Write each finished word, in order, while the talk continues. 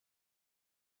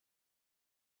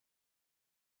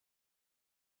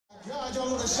God, y'all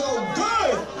looking so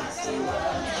good.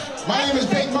 My name is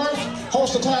Big Murph,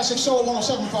 host of Classic Soul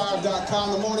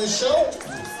 1075.com, the morning show.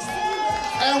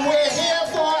 And we're here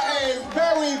for a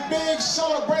very big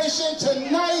celebration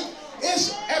tonight.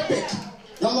 It's epic.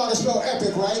 Y'all know how to spell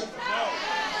epic, right?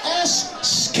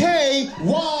 S-K-Y-Y.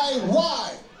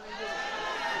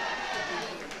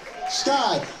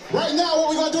 Skyy. Right now, what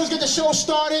we're going to do is get the show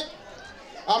started.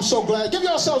 I'm so glad. Give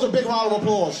yourselves a big round of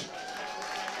applause.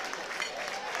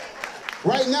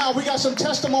 Right now, we got some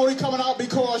testimony coming out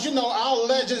because, you know, our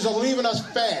legends are leaving us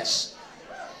fast.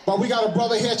 But we got a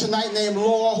brother here tonight named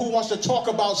Law who wants to talk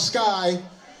about Skyy.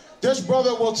 This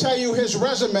brother will tell you his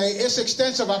resume. It's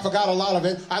extensive. I forgot a lot of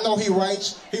it. I know he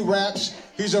writes, he raps,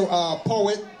 he's a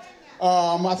poet.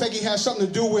 I think he has something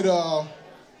to do with a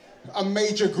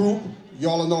major group.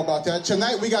 Y'all know about that.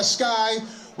 Tonight, we got Skyy.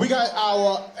 We got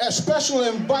our special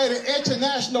invited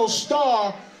international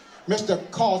star, Mr.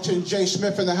 Carlton J.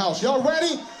 Smith in the house. Y'all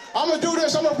ready? I'm going to do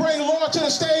this. I'm going to bring Law to the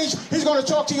stage. He's going to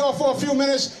talk to y'all for a few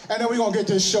minutes, and then we're going to get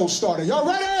this show started. Y'all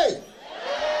ready? Yeah.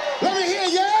 Let me hear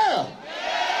yeah.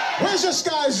 Where's your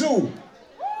Skyy Zoo?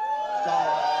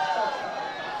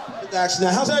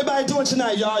 Now, how's everybody doing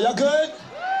tonight, y'all? Y'all good?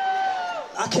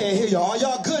 I can't hear y'all. Are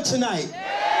y'all good tonight?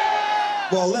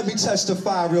 Well, let me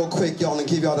testify real quick, y'all, and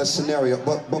give y'all the scenario.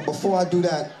 But before I do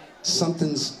that,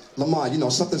 Lamont, you know,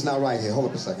 something's not right here. Hold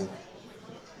up a second.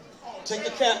 Take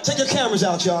your cameras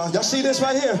out, y'all. Y'all see this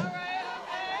right here?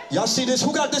 Y'all see this?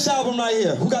 Who got this album right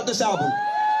here? Who got this album?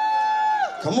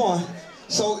 Come on.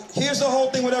 So here's the whole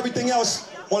thing with everything else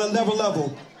on another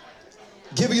level.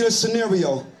 Give you the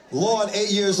scenario. Lord, 8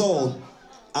 years old.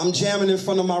 I'm jamming in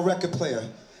front of my record player.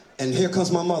 And here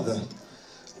comes my mother.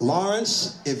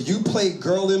 Lawrence, if you play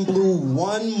Girl in Blue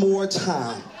one more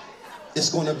time, it's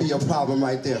going to be a problem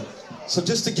right there. So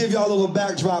just to give y'all a little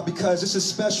backdrop, because this is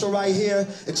special right here.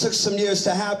 It took some years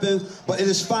to happen, but it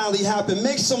has finally happened.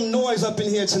 Make some noise up in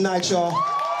here tonight, y'all.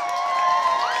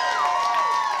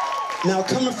 Now,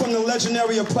 coming from the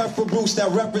legendary Plethora groups that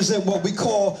represent what we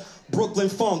call Brooklyn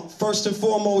Funk, first and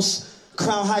foremost,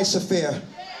 Crown Heights Affair,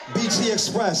 BT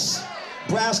Express,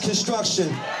 Brass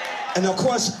Construction, and of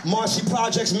course, Marcy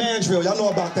Projects Mandrill. Y'all know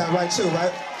about that, right, too,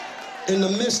 right? In the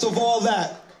midst of all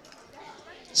that,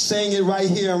 saying it right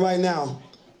here and right now,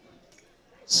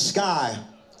 Skyy,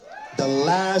 the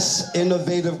last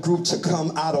innovative group to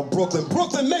come out of Brooklyn.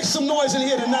 Brooklyn, make some noise in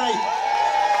here tonight.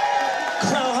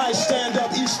 Crown Heights, stand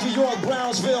up. East New York,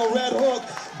 Brownsville, Red Hook,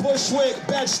 Bushwick,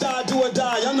 Bed-Stuy, do or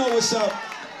die. Y'all know what's up.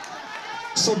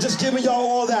 So just giving y'all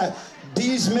all that.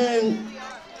 These men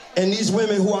and these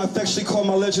women who I affectionately call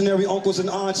my legendary uncles and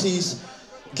aunties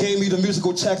gave me the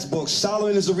musical textbooks.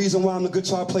 Solomon is the reason why I'm the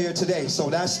guitar player today. So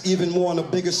that's even more on a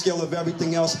bigger scale of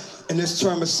everything else in this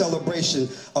term of celebration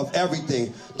of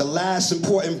everything. The last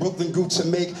important Brooklyn group to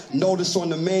make notice on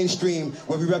the mainstream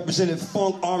where we represented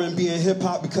funk, R&B, and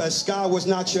hip-hop because Skyy was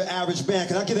not your average band.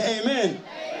 Can I get an amen?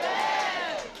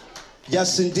 Amen.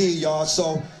 Yes, indeed, y'all.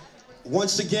 So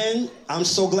once again, I'm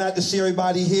so glad to see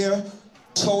everybody here.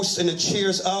 Toast and a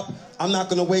cheers up. I'm not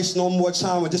gonna waste no more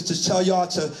time with just to tell y'all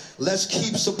to let's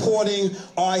keep supporting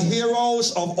our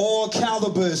heroes of all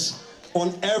calibers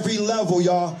on every level,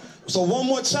 y'all. So one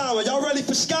more time, are y'all ready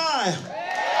for Skyy?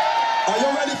 Are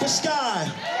y'all ready for Skyy?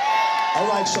 All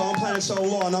right, y'all, I'm playing so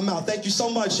long and I'm out. Thank you so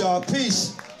much, y'all.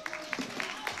 Peace.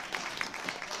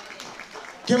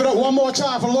 Give it up one more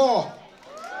time for Law.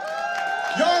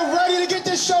 Y'all ready to get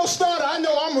this show started? I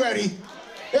know I'm ready.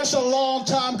 It's a long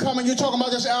time coming. You're talking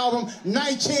about this album,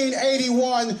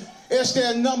 1981. It's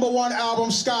their #1 album,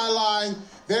 Skyy Line.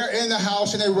 They're in the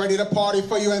house and they're ready to party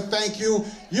for you and thank you.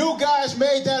 You guys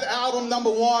made that album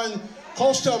 #1,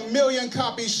 close to 1 million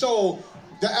copies sold.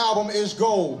 The album is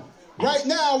gold. Right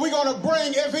now, we're gonna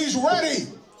bring, if he's ready,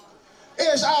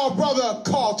 is our brother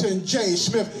Carlton J.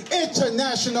 Smith,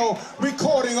 international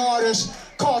recording artist.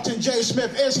 Carlton J.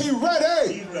 Smith, is he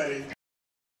ready? He's ready.